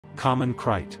Common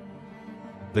krait.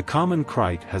 The common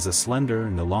krait has a slender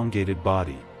and elongated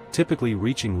body, typically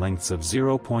reaching lengths of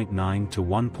 0.9 to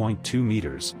 1.2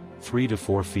 meters, 3 to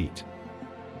 4 feet.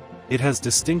 It has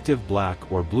distinctive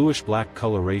black or bluish-black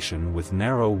coloration with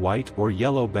narrow white or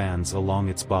yellow bands along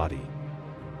its body.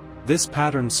 This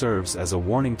pattern serves as a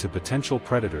warning to potential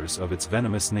predators of its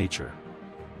venomous nature.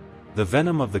 The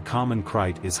venom of the common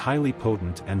krait is highly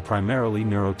potent and primarily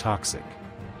neurotoxic.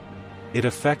 It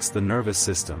affects the nervous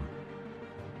system,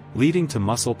 leading to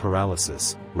muscle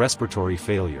paralysis, respiratory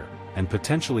failure, and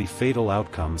potentially fatal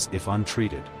outcomes if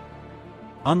untreated.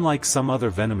 Unlike some other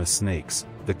venomous snakes,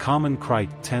 the common krait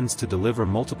tends to deliver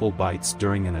multiple bites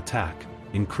during an attack,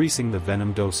 increasing the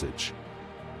venom dosage.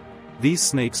 These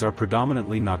snakes are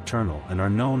predominantly nocturnal and are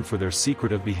known for their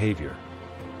secretive behavior.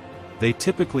 They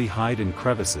typically hide in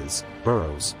crevices,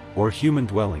 burrows, or human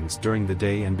dwellings during the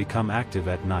day and become active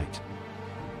at night.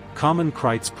 Common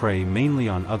kraits prey mainly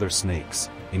on other snakes,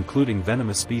 including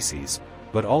venomous species,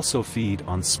 but also feed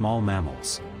on small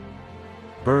mammals,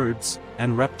 birds,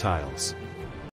 and reptiles.